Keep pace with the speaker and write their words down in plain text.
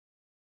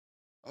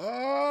All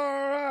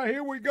right,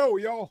 here we go,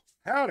 y'all.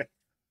 Howdy.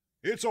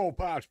 It's Old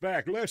Pipes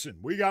back. Listen,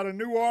 we got a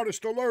new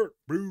artist alert.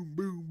 Boom,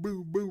 boom,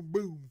 boom, boom,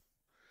 boom.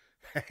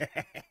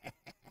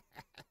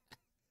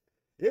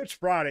 It's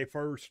Friday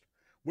 1st.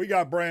 We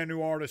got brand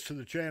new artists to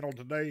the channel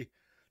today.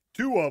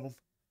 2 of them.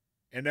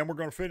 And then we're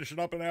going to finish it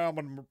up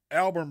an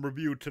album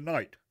review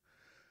tonight.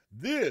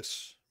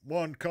 This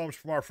one comes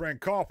from our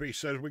friend Coffee.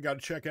 Says we got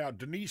to check out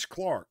Denise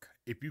Clark,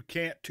 If You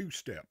Can't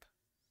Two-Step.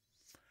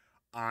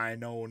 I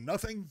know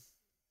nothing.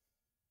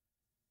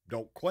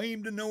 Don't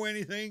claim to know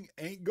anything.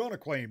 Ain't gonna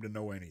claim to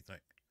know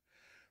anything.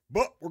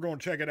 But we're gonna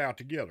check it out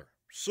together.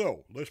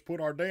 So let's put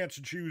our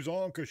dancing shoes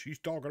on because she's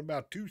talking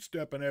about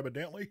two-stepping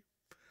evidently.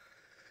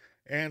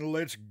 And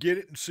let's get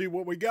it and see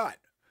what we got.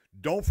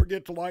 Don't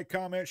forget to like,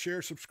 comment,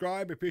 share,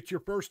 subscribe. If it's your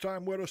first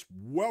time with us,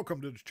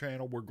 welcome to the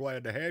channel. We're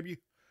glad to have you.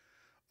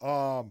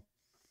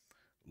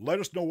 Let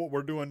us know what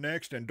we're doing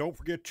next. And don't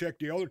forget to check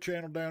the other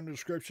channel down in the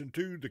description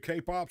too. The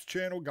K-PopZ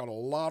Channel. Got a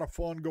lot of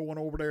fun going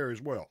over there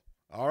as well.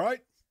 All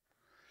right?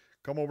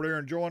 Come over there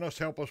and join us.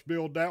 Help us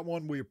build that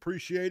one. We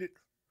appreciate it.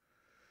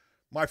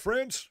 My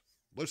friends,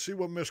 let's see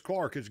what Miss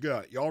Clark has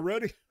got. Y'all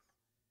ready?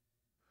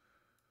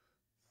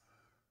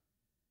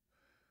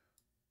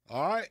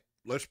 All right,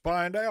 let's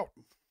find out.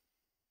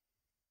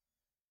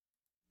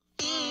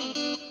 I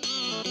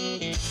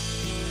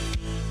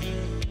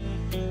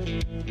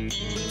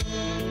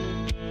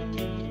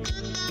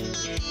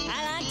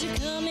like to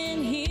come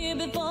in here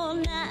before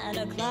 9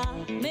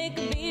 o'clock, make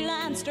a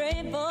beeline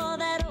straight for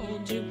that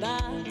old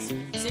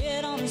jukebox,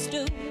 sit on the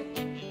stool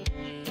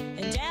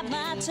and tap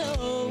my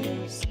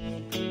toes.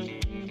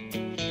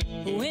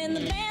 When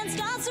the band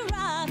starts to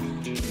rock,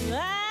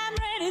 I'm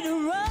ready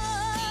to roll.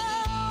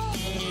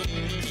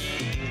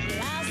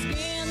 I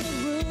scan the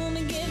room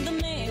and give the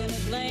man a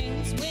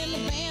glance. When the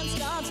band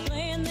starts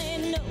playing,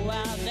 they know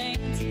I'll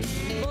dance.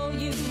 Before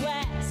you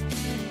ask,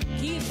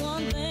 keep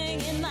one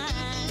thing in mind.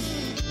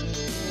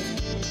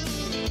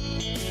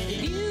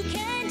 If you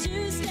can't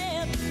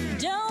two-step,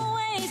 don't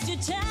waste your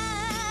time.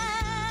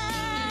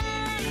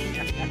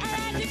 I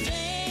like to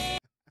dance.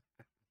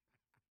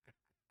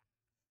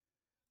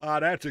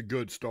 That's a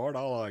good start.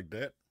 I like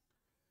that.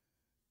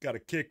 Got a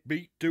kick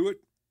beat to it.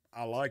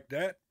 I like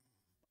that.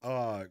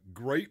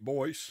 Great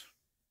voice.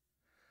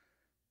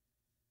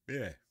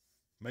 Yeah.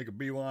 Make a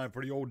beeline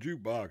for the old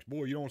jukebox.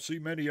 Boy, you don't see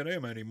many of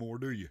them anymore,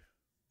 do you?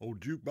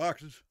 Old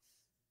jukeboxes.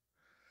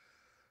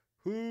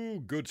 Ooh,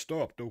 good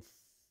stuff, though.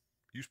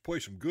 Used to play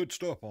some good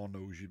stuff on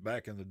those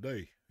back in the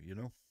day, you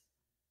know.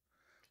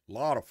 A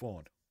lot of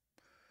fun.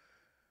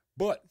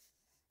 But,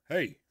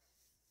 hey,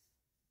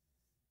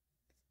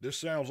 this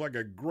sounds like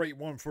a great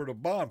one for the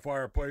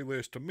bonfire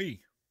playlist to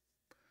me.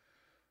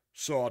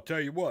 So I'll tell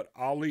you what,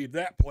 I'll leave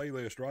that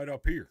playlist right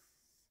up here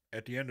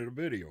at the end of the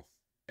video.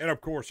 And of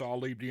course, I'll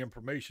leave the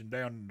information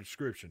down in the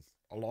description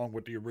along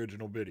with the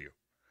original video.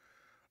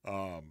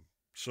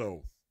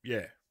 So,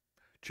 yeah.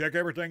 Check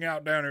everything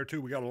out down there,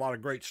 too. We got a lot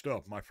of great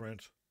stuff, my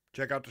friends.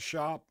 Check out the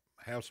shop.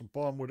 Have some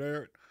fun with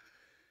it.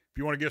 If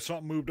you want to get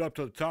something moved up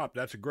to the top,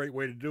 that's a great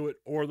way to do it.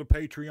 Or the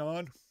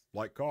Patreon,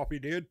 like Coffee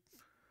did,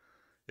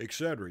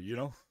 etc., you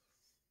know.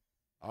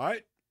 All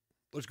right,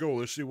 let's go.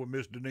 Let's see what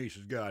Miss Denise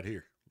has got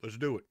here. Let's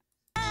do it.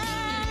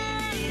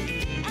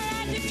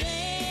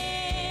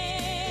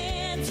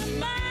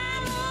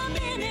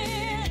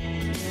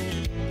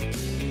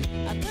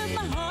 I put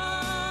my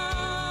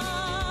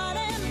heart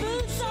and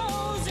boot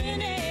soles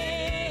in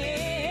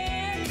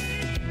it.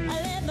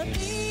 I let my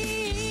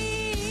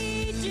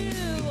feet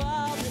do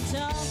all the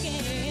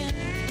talking.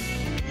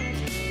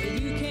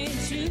 If you can't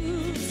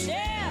choose,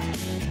 yeah,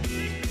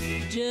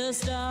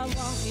 just start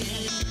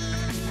walking.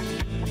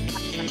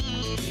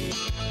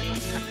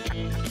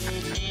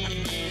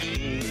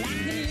 I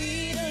can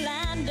lead a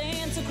line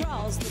dance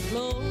across the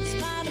floor.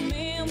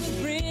 Spider-Man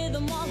with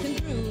rhythm walking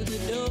through the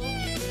door.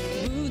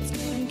 Boot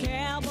scooting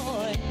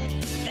cowboy,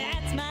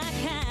 that's my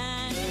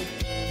kind.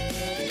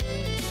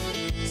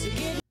 So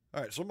get.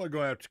 All right, somebody's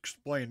going to have to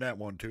explain that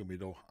one to me,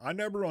 though. I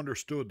never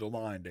understood the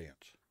line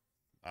dance.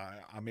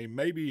 I mean,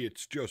 maybe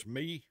it's just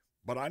me,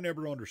 but I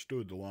never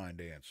understood the line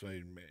dance.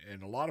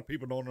 And a lot of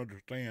people don't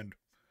understand,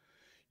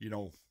 you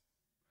know,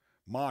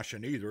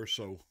 moshing either.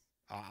 So,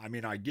 I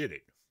mean, I get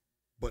it.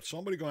 But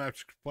somebody's going to have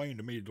to explain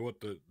to me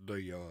what the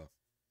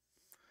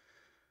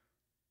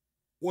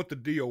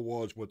deal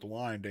was with the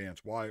line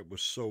dance, why it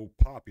was so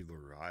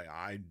popular.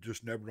 I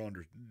just never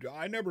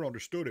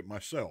understood it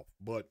myself.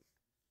 But,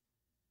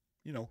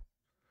 you know,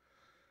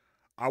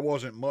 I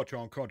wasn't much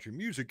on country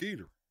music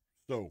either.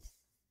 So,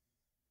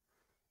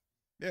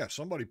 yeah,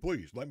 somebody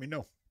please let me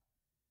know.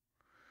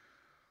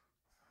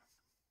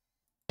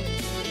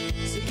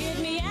 So get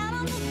me out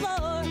on the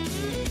floor.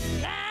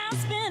 I'll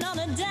spin on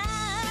a dime.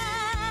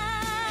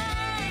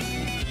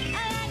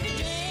 I like to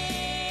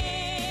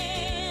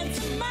dance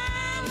a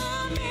mile a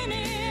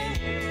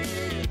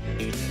minute.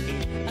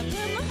 I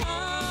put my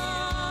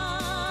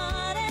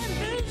heart and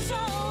boot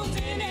soles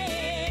in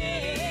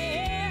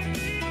it.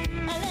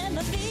 I let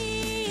my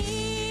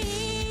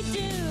feet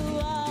do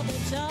all the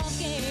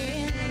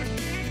talking.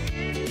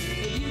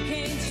 You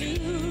can't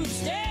choose.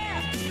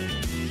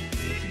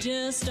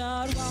 just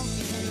start walking.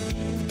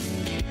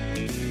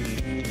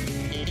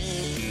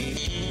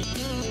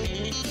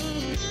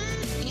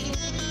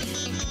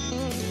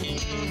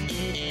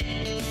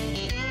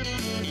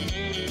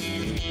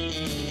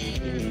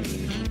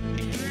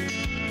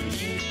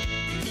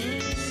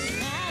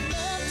 I'd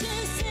love to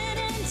sit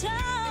and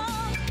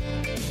talk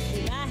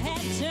if I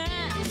had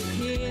time to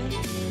kill,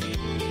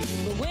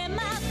 but when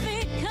my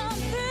feet come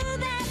through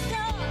that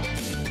door,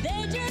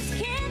 they just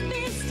can't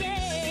be still.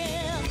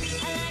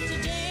 I like to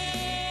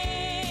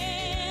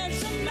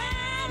dance a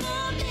mile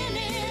a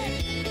minute.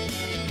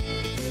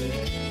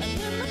 I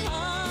put my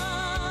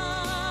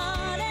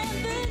heart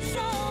and boot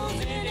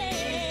soles in it.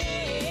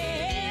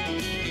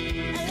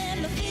 I let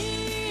my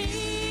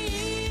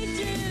feet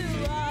do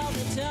all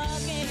the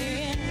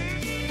talking.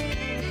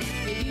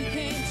 If you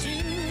can't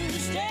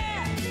choose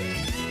step,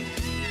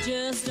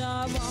 just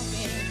start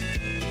walking.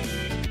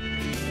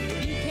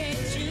 If you can't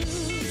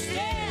choose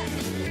step,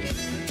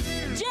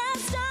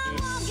 just start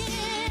walking.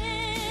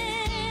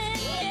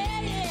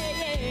 Yeah, yeah,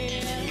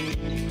 yeah.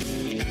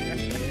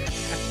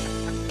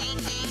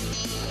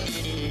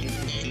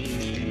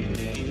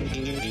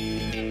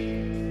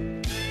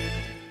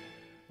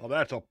 Well,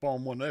 that's a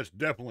fun one. That's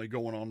definitely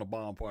going on the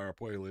bonfire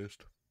playlist.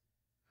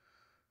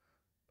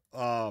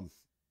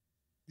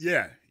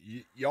 Yeah,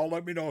 y'all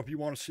let me know if you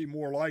want to see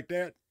more like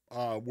that.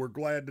 We're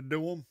glad to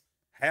do them.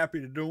 Happy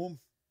to do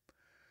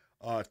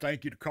them.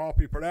 Thank you to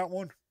Coffee for that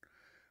one.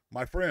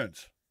 My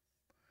friends,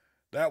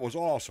 that was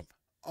awesome.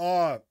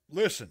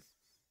 Listen,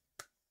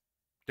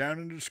 down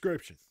in the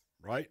description,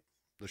 right?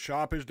 The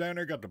shop is down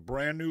there, got the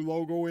brand new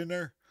logo in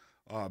there.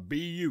 Be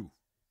you.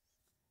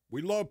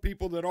 We love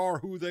people that are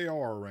who they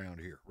are around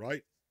here,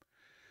 right?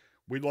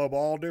 We love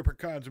all different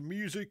kinds of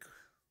music.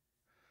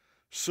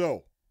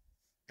 So,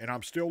 and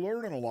I'm still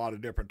learning a lot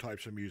of different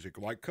types of music,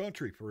 like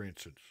country, for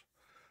instance.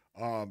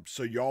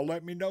 So y'all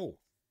let me know,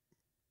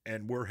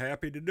 and we're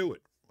happy to do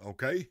it,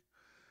 okay?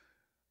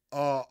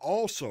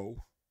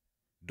 Also,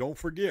 don't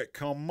forget,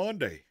 come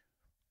Monday,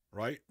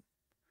 right?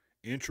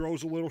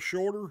 Intro's a little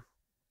shorter,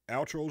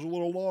 outro's a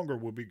little longer.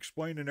 We'll be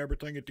explaining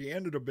everything at the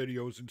end of the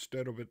videos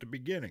instead of at the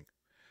beginning.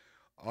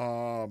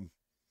 Trying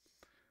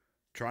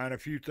a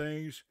few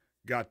things.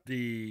 Got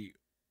the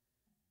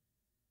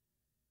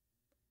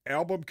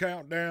album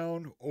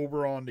countdown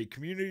over on the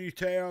community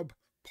tab.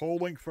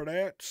 Polling for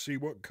that. See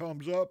what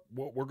comes up.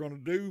 What we're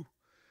going to do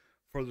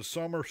for the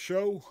summer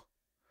show.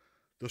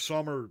 The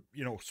summer,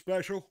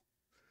 special.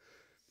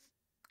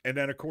 And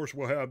then, of course,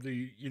 we'll have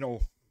the,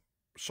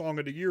 Song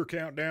of the Year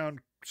countdown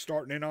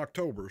starting in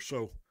October.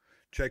 So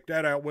check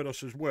that out with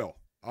us as well.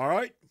 All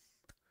right?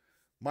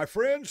 My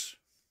friends,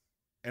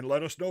 and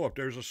let us know if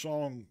there's a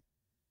song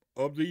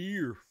of the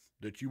year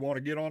that you want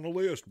to get on the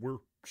list. We're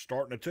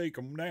starting to take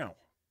them now.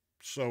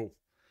 So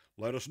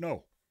let us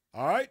know.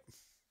 All right?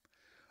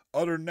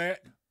 Other than that,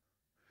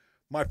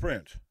 my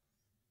friends,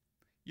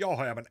 y'all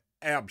have an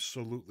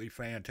absolutely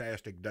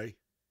fantastic day.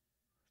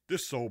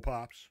 This Soul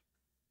Pops.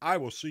 I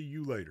will see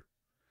you later.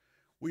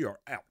 We are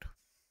out.